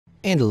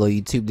And hello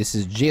YouTube, this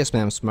is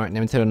GSmaniamsmart and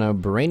I'm doing a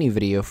brand new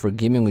video for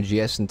Gaming with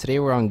GS, and today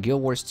we're on Guild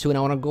Wars 2 and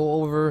I want to go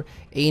over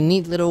a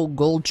neat little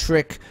gold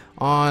trick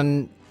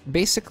on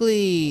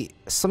basically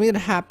something that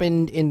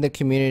happened in the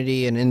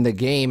community and in the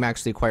game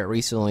actually quite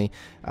recently.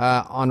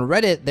 On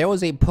Reddit, there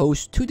was a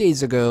post 2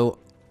 days ago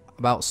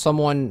about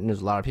someone,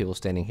 there's a lot of people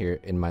standing here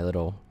in my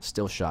little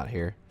still shot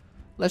here.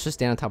 Let's just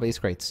stand on top of these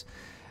crates.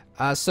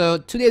 So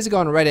 2 days ago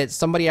on Reddit,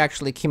 somebody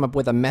actually came up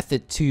with a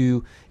method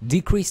to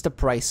decrease the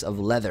price of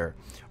leather.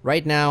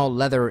 Right now,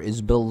 leather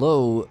is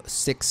below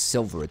 6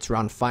 silver. It's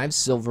around 5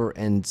 silver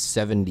and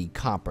 70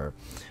 copper.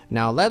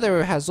 Now,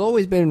 leather has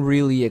always been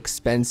really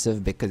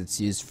expensive because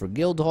it's used for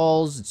guild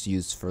halls, it's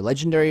used for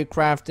legendary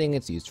crafting,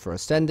 it's used for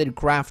ascended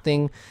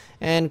crafting,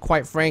 and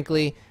quite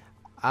frankly,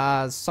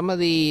 some of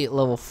the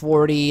level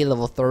 40,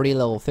 level 30,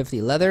 level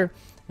 50 leather,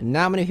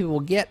 not many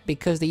people get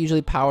because they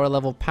usually power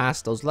level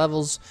past those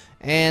levels,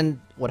 and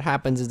what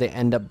happens is they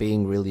end up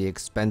being really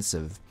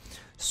expensive.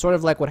 Sort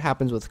of like what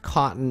happens with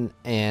cotton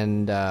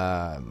and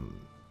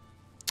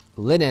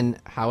linen.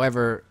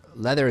 However,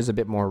 leather is a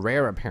bit more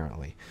rare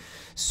apparently.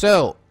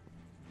 So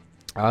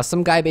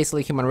some guy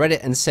basically came on Reddit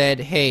and said,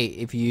 hey,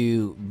 if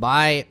you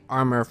buy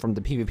armor from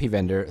the PvP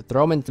vendor,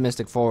 throw them into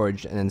Mystic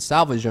Forge and then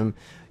salvage them,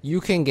 you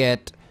can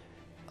get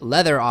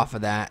leather off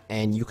of that,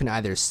 and you can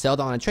either sell it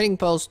on a trading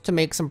post to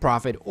make some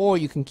profit, or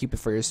you can keep it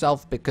for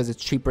yourself because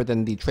it's cheaper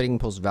than the trading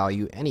post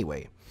value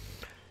anyway.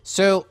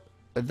 So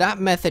that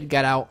method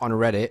got out on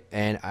Reddit,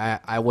 and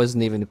I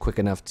wasn't even quick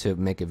enough to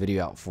make a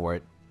video out for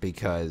it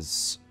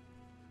because,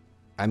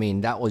 I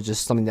mean, that was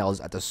just something that was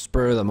at the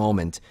spur of the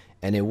moment,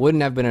 and it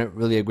wouldn't have been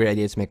really a great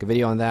idea to make a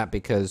video on that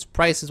because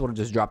prices would have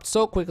just dropped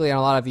so quickly and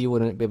a lot of you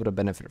wouldn't be able to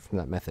benefit from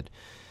that method.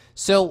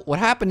 So what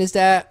happened is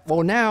that,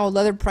 well, now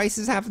leather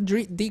prices have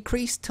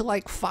decreased to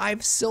like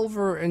 5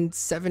 silver and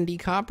 70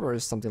 copper or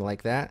something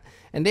like that.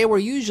 And they were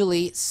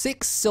usually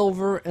 6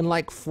 silver and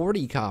like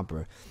 40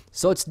 copper.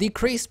 So it's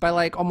decreased by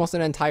like almost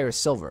an entire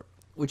silver,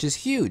 which is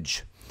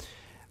huge.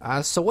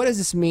 So what does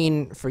this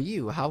mean for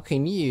you? How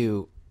can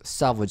you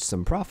salvage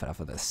some profit off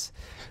of this?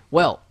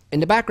 Well, in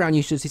the background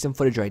you should see some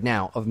footage right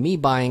now of me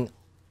buying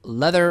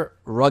leather,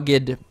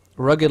 rugged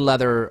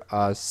leather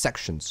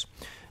sections.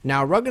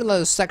 Now, rugged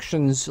leather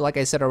sections, like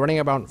I said, are running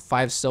about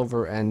 5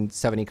 silver and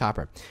 70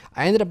 copper.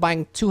 I ended up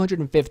buying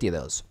 250 of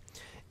those.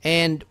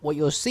 And what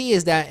you'll see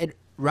is that it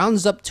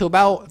rounds up to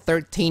about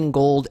 13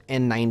 gold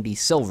and 90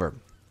 silver.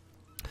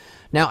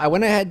 Now, I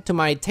went ahead to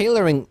my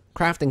tailoring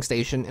crafting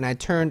station and I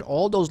turned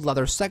all those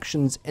leather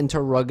sections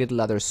into rugged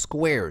leather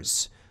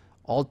squares.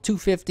 All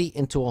 250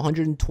 into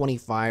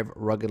 125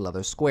 rugged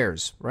leather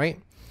squares, right?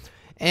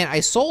 And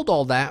I sold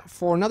all that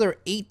for another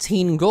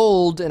 18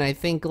 gold and I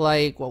think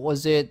like, what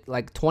was it,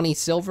 like 20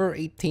 silver,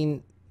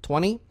 18,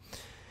 20?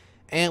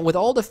 And with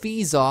all the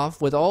fees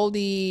off, with all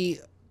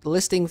the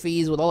listing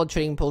fees, with all the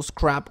trading post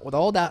crap, with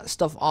all that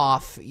stuff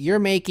off, you're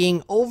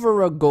making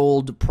over a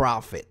gold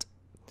profit.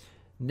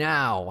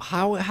 Now,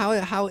 how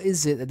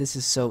is it that this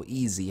is so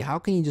easy? How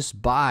can you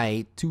just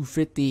buy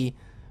 250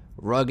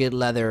 rugged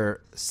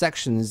leather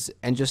sections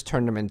and just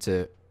turn them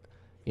into,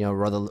 you know,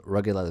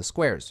 rugged leather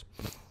squares?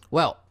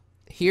 Well,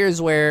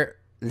 here's where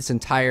this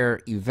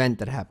entire event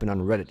that happened on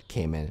Reddit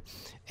came in.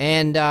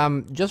 And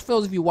just for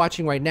those of you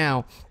watching right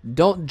now,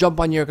 don't jump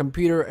on your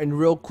computer and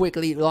real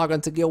quickly log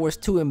on to Guild Wars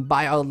 2 and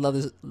buy all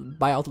the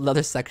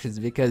leather sections,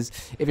 because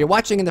if you're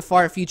watching in the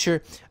far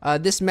future,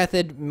 this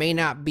method may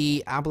not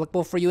be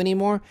applicable for you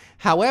anymore.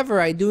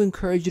 However, I do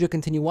encourage you to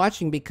continue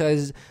watching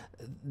because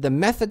the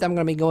method I'm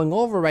going to be going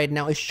over right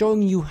now is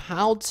showing you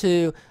how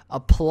to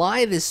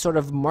apply this sort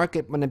of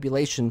market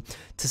manipulation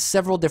to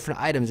several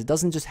different items. It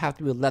doesn't just have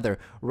to be leather.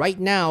 Right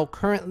now,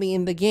 currently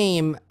in the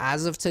game,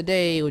 as of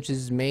today, which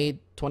is May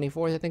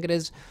 24th, I think it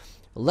is,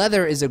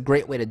 leather is a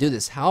great way to do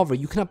this. However,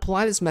 you can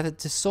apply this method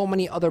to so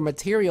many other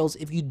materials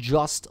if you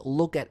just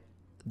look at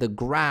the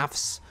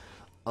graphs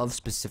of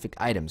specific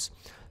items.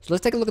 So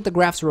let's take a look at the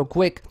graphs real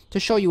quick to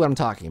show you what I'm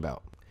talking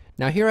about.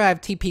 Now here I have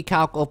TP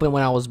Calc open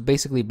when I was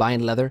basically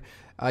buying leather.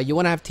 You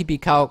want to have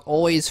TP Calc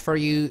always for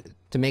you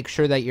to make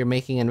sure that you're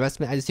making an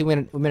investment. As you see, we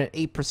made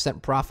an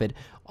 8% profit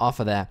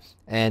off of that.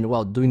 And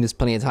well, doing this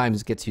plenty of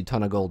times gets you a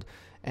ton of gold.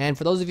 And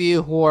for those of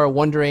you who are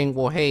wondering,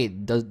 well, hey,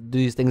 do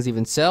these things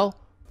even sell?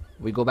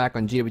 We go back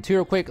on GW2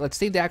 real quick. Let's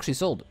see if they actually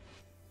sold.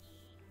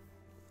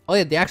 Oh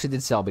yeah, they actually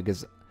did sell,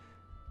 because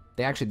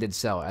they actually did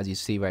sell, as you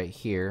see right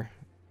here,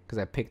 because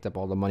I picked up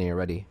all the money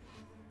already.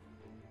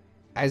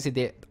 As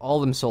all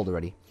of them sold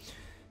already.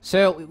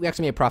 So we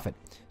actually made a profit.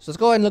 So let's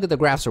go ahead and look at the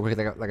graphs real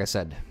quick, like I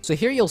said. So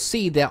here you'll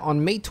see that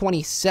on May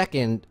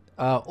 22nd,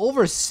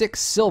 over 6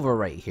 silver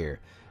right here.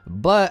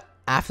 But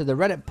after the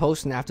Reddit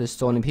post and after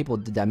so many people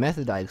did that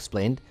method I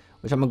explained,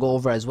 which I'm going to go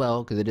over as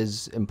well because it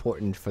is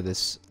important for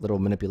this little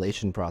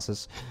manipulation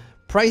process,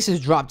 prices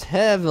dropped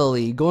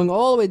heavily, going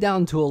all the way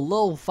down to a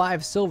low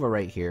 5 silver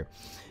right here.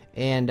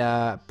 And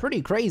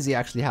pretty crazy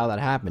actually how that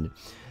happened.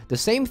 The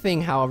same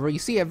thing, however, you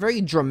see a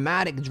very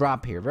dramatic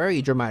drop here,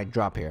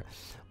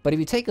 But if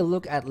you take a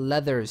look at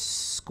leather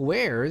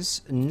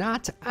squares,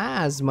 not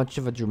as much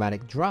of a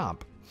dramatic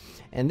drop.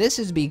 And this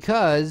is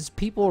because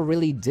people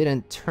really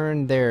didn't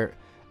turn their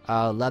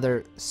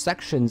leather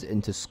sections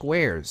into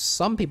squares.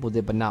 Some people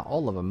did, but not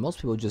all of them. Most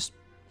people just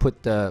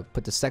put the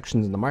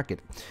sections in the market.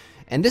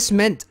 And this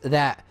meant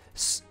that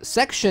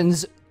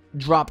sections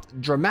dropped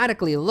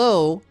dramatically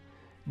low,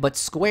 but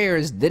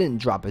squares didn't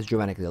drop as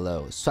dramatically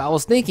low. So I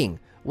was thinking,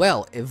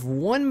 well, if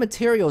one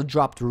material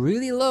dropped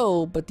really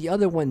low, but the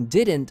other one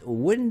didn't,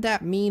 wouldn't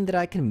that mean that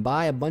I can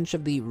buy a bunch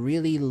of the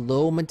really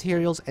low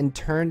materials and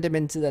turn them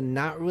into the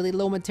not really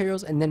low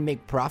materials and then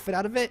make profit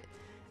out of it?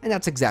 And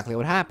that's exactly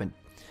what happened.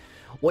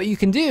 What you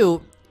can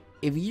do,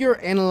 if you're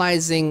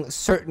analyzing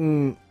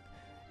certain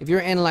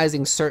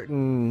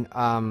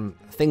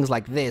things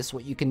like this,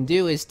 what you can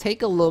do is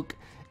take a look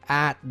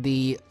at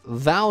the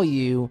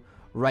value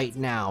right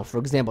now. For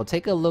example,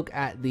 take a look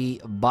at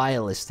the buy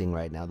listing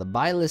right now. The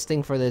buy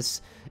listing for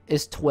this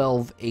is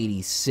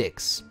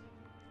 1286,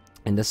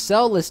 and the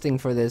sell listing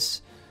for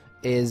this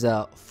is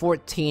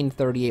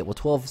 1438. Well,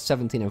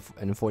 1217 and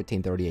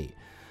 1438.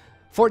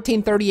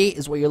 1438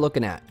 is what you're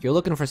looking at. You're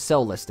looking for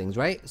sell listings,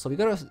 right? So we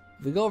go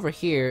over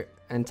here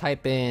and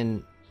type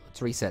in,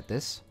 let's reset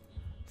this,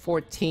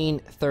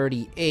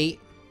 1438.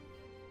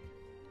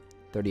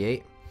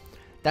 38.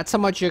 That's how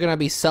much you're gonna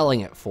be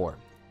selling it for.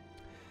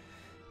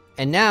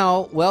 And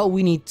now, well,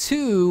 we need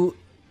 2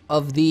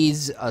 of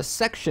these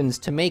sections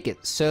to make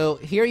it. So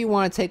here you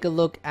want to take a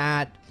look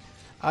at,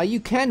 you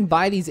can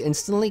buy these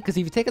instantly, because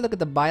if you take a look at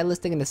the buy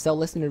listing and the sell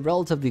listing, they're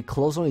relatively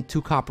close, only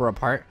 2 copper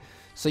apart.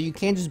 So you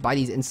can't just buy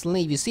these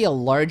instantly. If you see a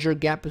larger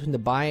gap between the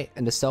buy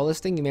and the sell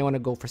listing, you may want to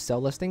go for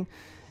sell listing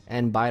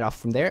and buy it off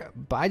from there.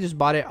 But I just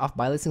bought it off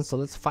buy listing, so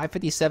that's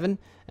 557,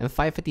 and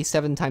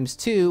 557 times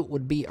 2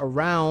 would be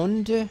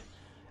around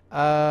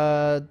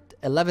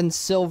 11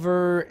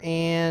 silver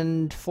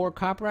and 4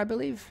 copper, I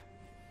believe.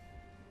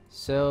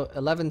 So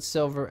 11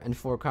 silver and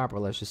 4 copper,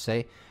 let's just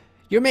say.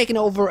 You're making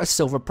over a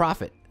silver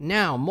profit.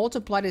 Now,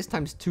 multiply this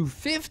times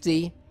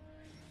 250,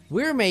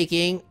 we're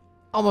making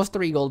almost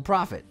 3 gold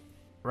profit,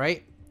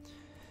 right?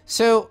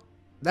 So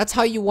that's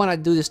how you want to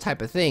do this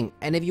type of thing.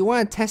 And if you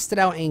want to test it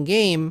out in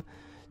game,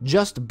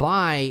 just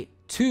buy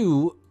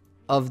 2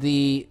 of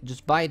the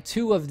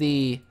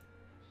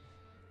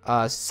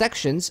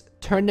sections,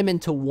 turn them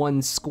into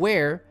 1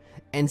 square,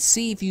 and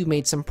see if you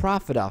made some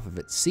profit off of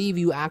it. See if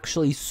you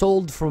actually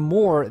sold for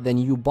more than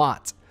you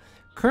bought.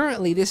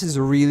 Currently, this is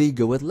really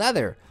good with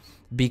leather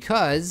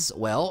because,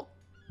 well,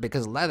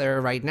 because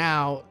leather right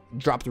now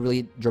dropped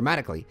really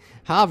dramatically.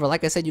 However,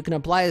 like I said, you can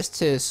apply this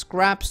to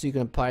scraps, you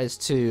can apply this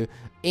to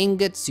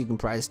ingots, you can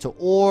apply this to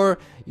ore,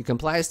 you can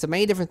apply this to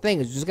many different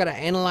things. You just gotta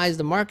analyze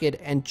the market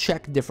and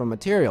check different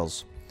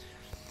materials.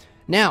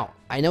 Now,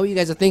 I know what you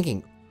guys are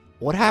thinking.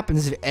 What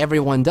happens if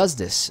everyone does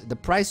this? The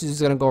price is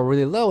going to go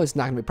really low. It's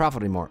not going to be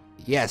profitable anymore.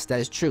 Yes, that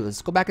is true.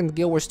 Let's go back into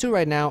Guild Wars 2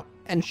 right now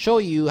and show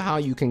you how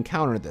you can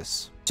counter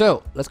this.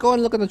 So, let's go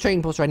and look at the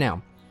trading post right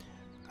now.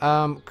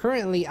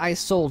 Currently, I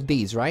sold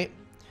these, right?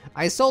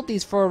 I sold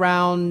these for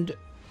around,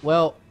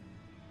 well,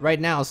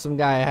 right now, some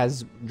guy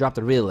has dropped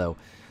it really low.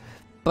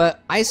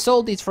 But I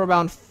sold these for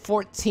around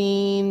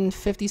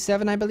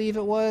 1457, I believe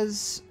it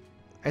was.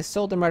 I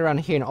sold them right around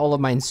here, and all of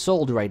mine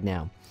sold right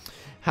now.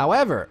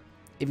 However,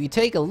 if you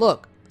take a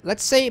look,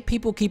 let's say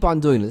people keep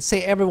on doing it. Let's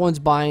say everyone's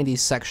buying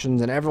these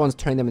sections and everyone's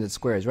turning them into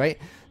squares, right?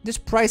 This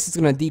price is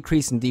going to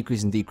decrease and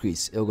decrease and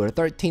decrease. It'll go to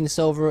 13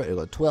 silver, it'll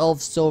go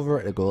 12 silver,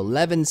 it'll go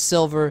 11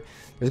 silver.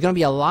 There's going to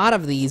be a lot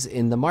of these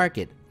in the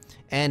market.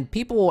 And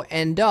people will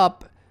end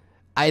up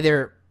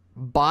either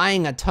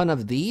buying a ton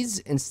of these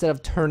instead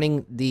of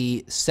turning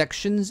the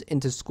sections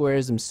into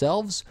squares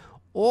themselves.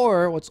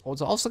 Or what's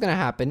also going to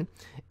happen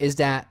is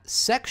that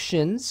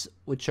sections,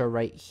 which are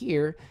right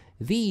here,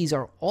 these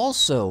are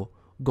also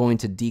going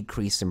to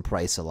decrease in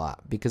price a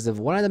lot, because if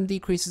one of them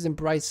decreases in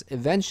price,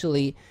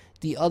 eventually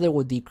the other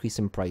will decrease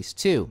in price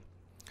too.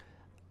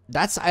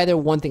 That's either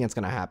one thing that's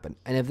going to happen.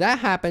 And if that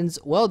happens,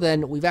 well,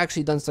 then we've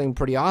actually done something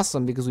pretty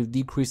awesome, because we've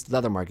decreased the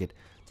leather market.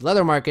 The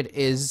leather market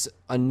is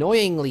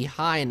annoyingly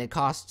high and it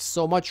costs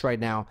so much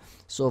right now.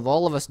 So if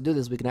all of us do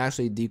this, we can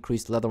actually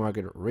decrease the leather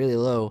market really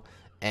low,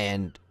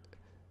 and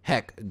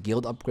heck,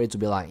 guild upgrades will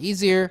be a lot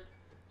easier.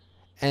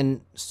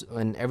 And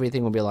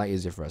everything will be a lot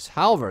easier for us.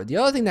 However, the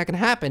other thing that can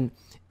happen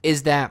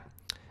is that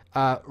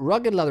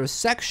rugged leather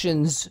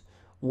sections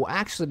will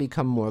actually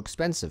become more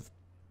expensive.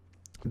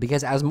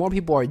 Because as more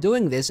people are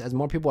doing this, as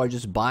more people are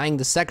just buying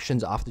the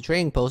sections off the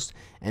trading post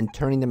and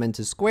turning them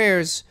into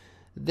squares,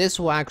 this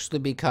will actually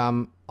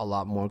become a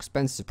lot more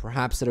expensive.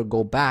 Perhaps it'll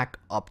go back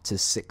up to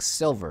 6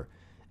 silver.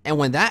 And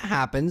when that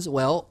happens,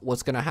 well,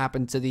 what's going to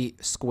happen to the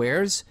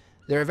squares?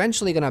 They're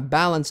eventually going to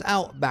balance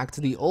out back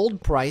to the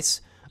old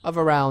price of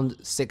around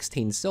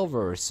 16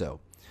 silver or so.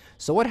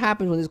 So what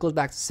happens when this goes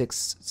back to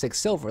 6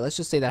 silver? Let's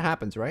just say that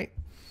happens, right?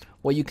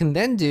 What you can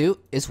then do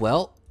is,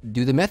 well,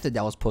 do the method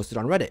that was posted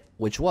on Reddit,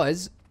 which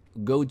was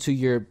go to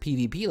your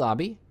PvP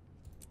lobby.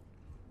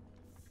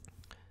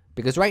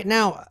 Because right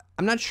now,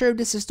 I'm not sure if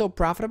this is still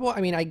profitable. I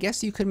mean, I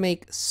guess you could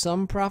make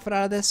some profit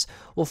out of this.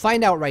 We'll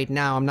find out right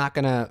now. I'm not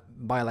going to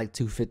buy like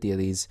 250 of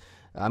these.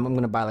 I'm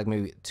going to buy like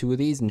maybe 2 of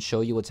these and show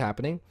you what's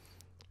happening.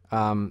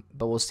 But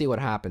we'll see what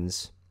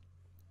happens.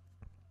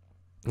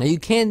 Now you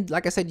can,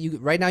 like I said,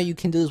 right now you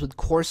can do this with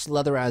coarse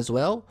leather as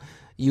well.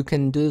 You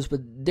can do this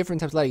with different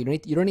types of leather.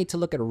 You don't need to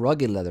look at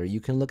rugged leather. You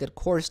can look at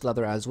coarse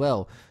leather as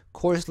well.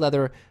 Coarse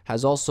leather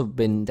has also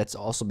been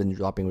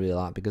dropping really a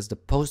lot, because the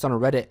post on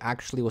Reddit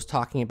actually was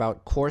talking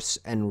about coarse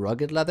and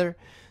rugged leather.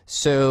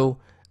 So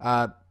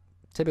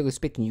typically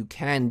speaking, you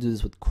can do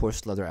this with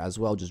coarse leather as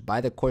well. Just buy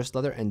the coarse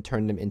leather and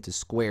turn them into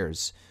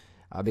squares,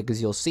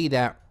 because you'll see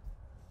that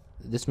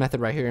this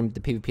method right here in the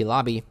PvP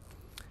lobby,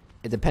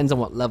 it depends on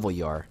what level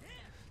you are.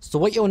 So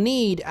what you'll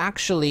need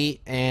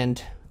actually,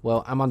 and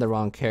well, I'm on the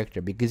wrong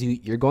character, because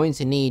you're going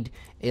to need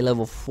a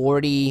level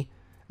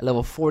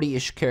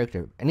 40-ish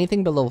character.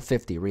 Anything below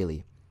 50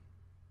 really,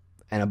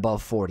 and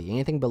above 40.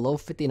 Anything below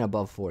 50 and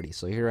above 40.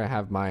 So here I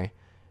have my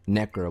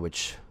Necro,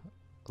 which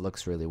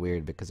looks really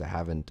weird because I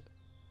haven't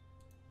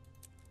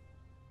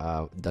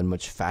done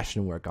much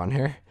fashion work on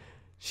her.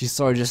 She's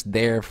sort of just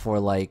there for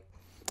like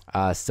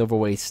silver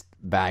waste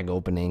bag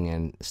opening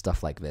and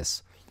stuff like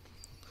this.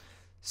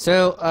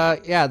 So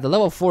yeah, the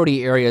level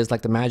 40 area is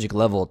like the magic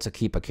level to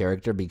keep a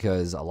character,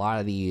 because a lot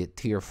of the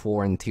tier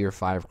 4 and tier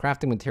 5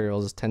 crafting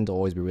materials tend to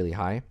always be really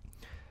high.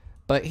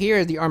 But here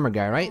is the armor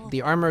guy, right?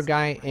 The armor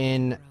guy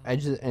in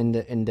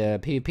the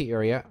PvP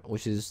area,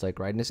 which is like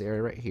right in this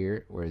area right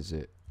here. Where is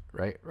it?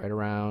 Right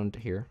around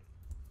here.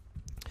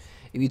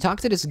 If you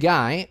talk to this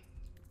guy,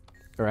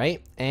 right,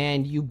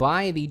 and you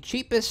buy the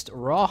cheapest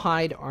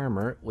rawhide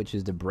armor, which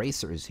is the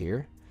bracers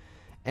here.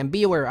 And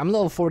be aware, I'm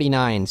level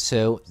 49,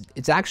 so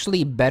it's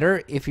actually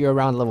better if you're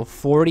around level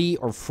 40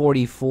 or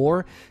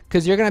 44,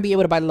 because you're going to be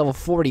able to buy the level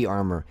 40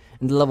 armor.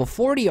 And the level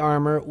 40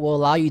 armor will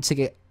allow you to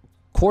get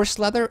coarse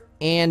leather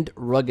and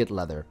rugged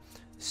leather.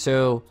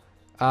 So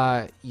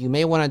you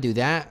may want to do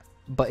that,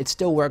 but it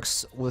still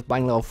works with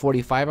buying level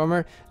 45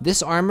 armor.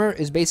 This armor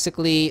is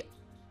basically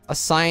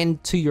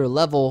assigned to your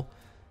level.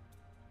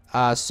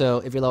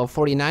 So if you're level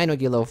 49, it'll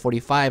give you level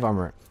 45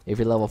 armor. If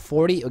you're level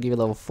 40, it'll give you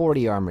level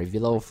 40 armor. If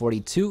you're level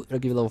 42, it'll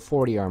give you level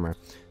 40 armor.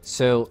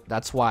 So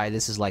that's why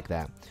this is like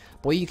that.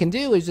 But what you can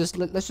do is just,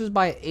 let's just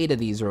buy 8 of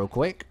these real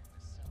quick.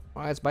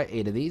 All right, let's buy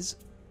 8 of these.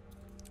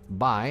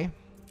 Buy.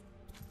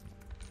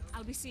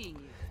 I'll be seeing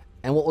you.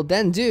 And what we'll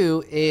then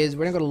do is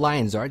we're gonna go to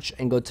Lion's Arch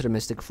and go to the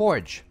Mystic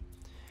Forge.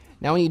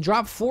 Now when you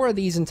drop 4 of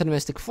these into the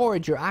Mystic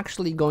Forge, you're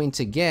actually going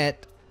to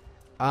get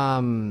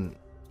one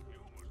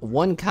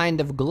kind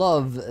of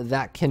glove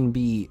that can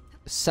be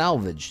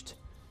salvaged.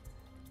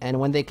 And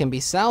when they can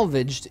be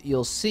salvaged,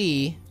 you'll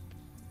see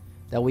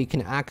that we can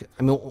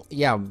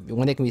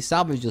when they can be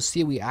salvaged, you'll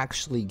see we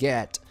actually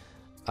get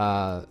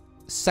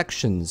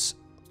sections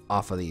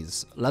off of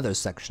these leather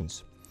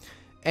sections.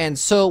 And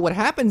so what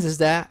happens is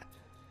that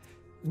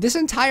this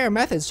entire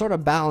method sort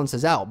of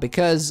balances out,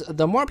 because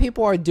the more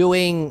people are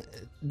doing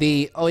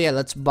the, oh yeah,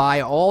 let's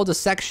buy all the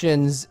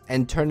sections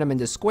and turn them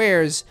into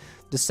squares,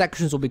 the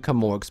sections will become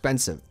more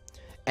expensive.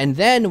 And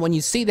then when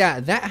you see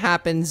that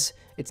happens,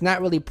 it's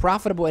not really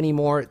profitable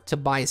anymore to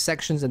buy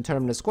sections and turn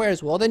them into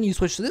squares. Well, then you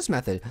switch to this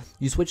method.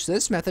 You switch to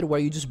this method where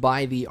you just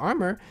buy the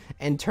armor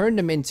and turn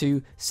them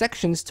into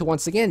sections to,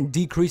 once again,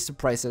 decrease the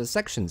price of the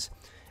sections.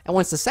 And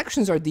once the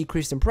sections are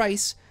decreased in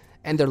price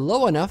and they're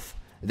low enough,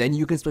 then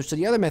you can switch to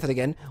the other method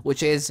again,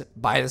 which is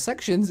buy the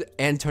sections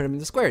and turn them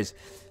into squares.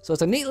 So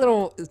it's a neat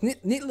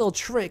little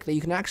trick that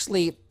you can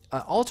actually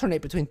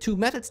alternate between 2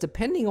 methods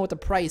depending on what the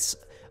price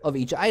of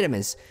each item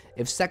is.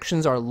 If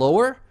sections are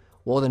lower,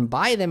 well then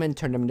buy them and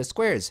turn them into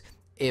squares.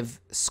 If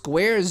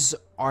squares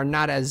are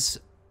not as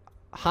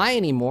high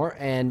anymore,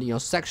 and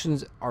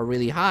sections are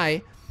really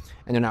high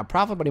and they're not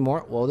profitable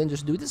anymore, well then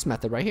just do this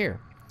method right here.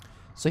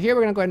 So here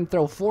we're gonna go ahead and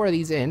throw 4 of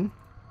these in,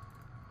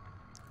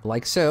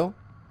 like so,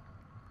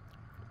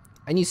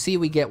 and you see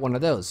we get one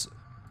of those.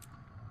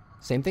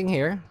 Same thing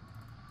here,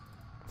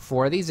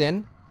 4 of these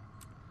in,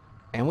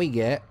 and we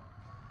get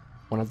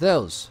one of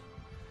those.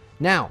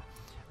 Now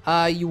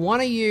you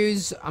want to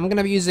use, I'm going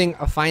to be using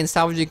a fine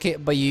salvaging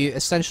kit, but you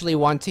essentially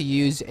want to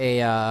use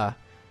a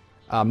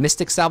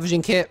mystic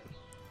salvaging kit,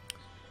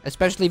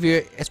 especially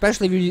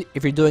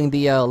if you're doing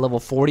the level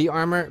 40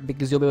 armor,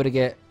 because you'll be able to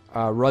get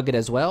rugged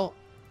as well.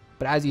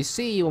 But as you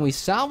see, when we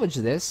salvage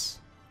this,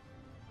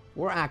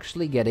 we're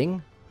actually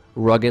getting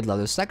rugged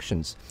leather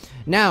sections.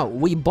 Now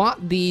we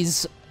bought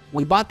these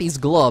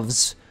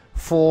gloves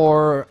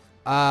for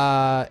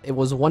it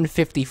was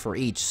 150 for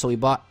each, so we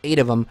bought 8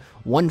 of them.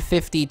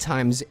 150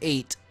 times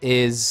 8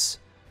 is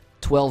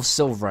 12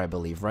 silver, I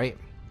believe, right?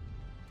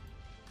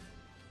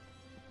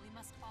 We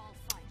must all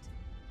fight.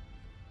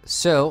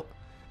 So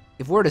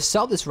if we're to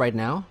sell this right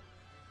now,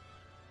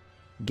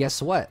 guess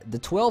what? The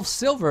 12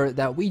 silver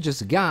that we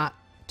just got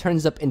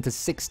turns up into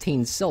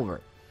 16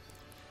 silver.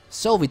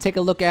 So if we take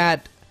a look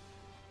at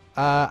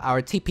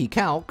our TP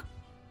calc,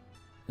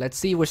 let's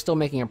see, we're still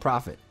making a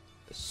profit.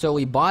 So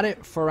we bought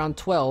it for around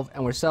 12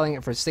 and we're selling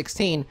it for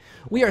 16.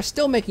 We are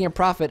still making a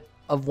profit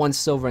of 1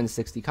 silver and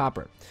 60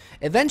 copper.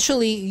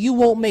 Eventually, you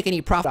won't make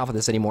any profit off of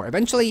this anymore.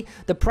 Eventually,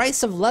 the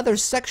price of leather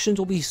sections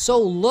will be so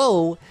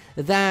low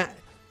that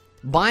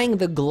buying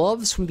the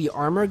gloves from the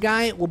armor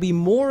guy will be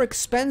more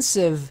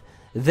expensive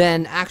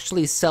than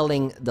actually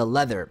selling the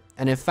leather.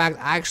 And in fact,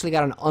 I actually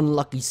got an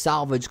unlucky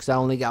salvage because I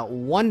only got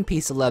one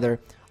piece of leather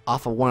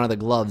off of one of the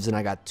gloves, and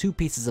I got 2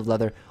 pieces of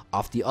leather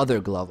off the other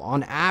glove.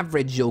 On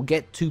average, you'll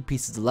get 2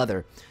 pieces of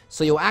leather,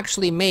 so you'll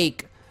actually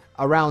make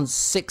around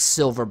 6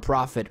 silver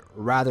profit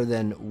rather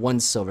than 1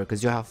 silver,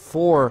 because you'll have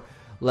 4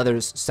 leather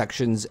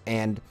sections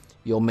and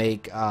you'll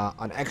make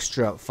an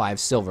extra 5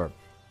 silver.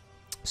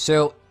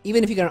 So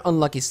even if you get an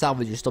unlucky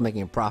salvage, you're still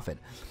making a profit.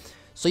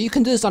 So you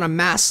can do this on a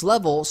mass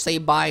level, say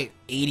buy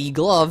 80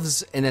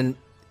 gloves and then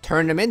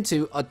turn them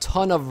into a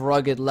ton of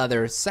rugged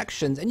leather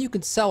sections, and you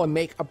can sell and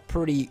make a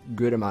pretty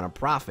good amount of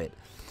profit.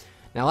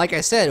 Now, like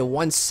I said,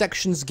 once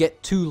sections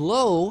get too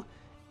low,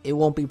 it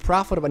won't be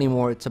profitable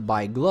anymore to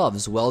buy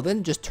gloves. Well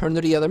then, just turn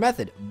to the other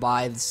method.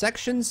 Buy the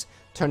sections,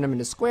 turn them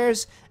into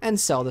squares, and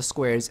sell the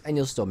squares, and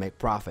you'll still make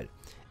profit.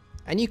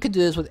 And you could do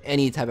this with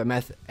any type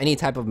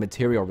of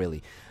material,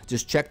 really.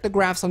 Just check the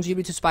graphs on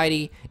GB2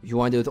 Spidey. If you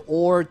want to do it with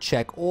ore,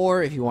 check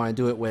ore. If you want to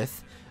do it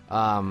with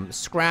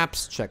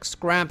scraps, check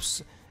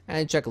scraps,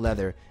 and check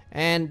leather.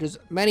 And there's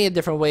many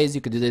different ways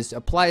you could do this.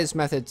 Apply this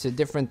method to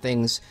different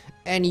things,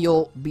 and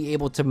you'll be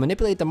able to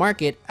manipulate the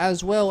market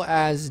as well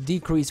as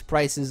decrease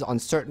prices on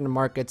certain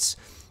markets,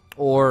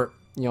 or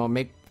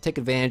take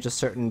advantage of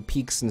certain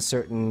peaks and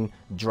certain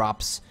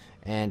drops.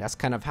 And that's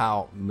kind of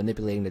how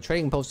manipulating the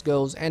trading post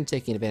goes, and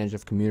taking advantage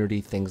of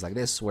community things like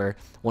this, where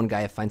one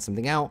guy finds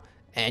something out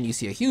and you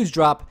see a huge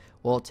drop.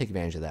 Well, take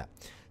advantage of that.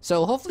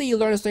 So hopefully you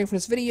learned something from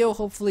this video.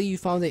 Hopefully you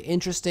found it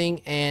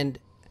interesting and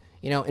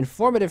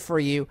informative for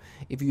you.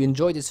 If you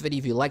enjoyed this video,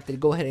 if you liked it,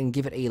 go ahead and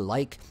give it a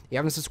like. If you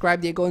haven't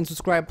subscribed yet, go and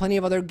subscribe. Plenty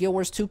of other Guild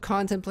Wars 2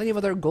 content, plenty of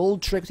other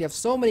gold tricks. You have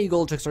so many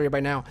gold tricks already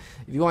by now.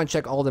 If you want to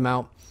check all of them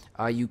out,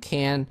 you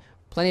can.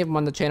 Plenty of them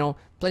on the channel.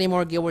 Plenty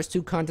more Guild Wars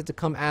 2 content to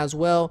come as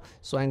well.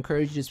 So I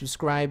encourage you to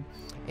subscribe.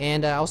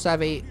 And I also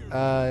have a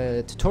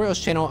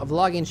tutorials channel, a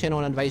vlogging channel,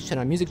 an advice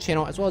channel, a music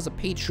channel, as well as a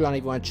Patreon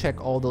if you want to check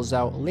all those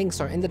out.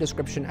 Links are in the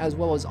description as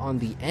well as on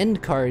the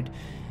end card.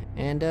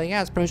 And yeah,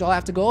 that's pretty much all I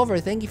have to go over.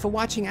 Thank you for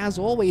watching as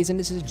always. And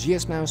this is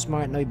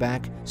GSmaniamsmart, and I'll be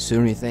back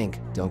sooner than you think.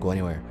 Don't go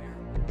anywhere.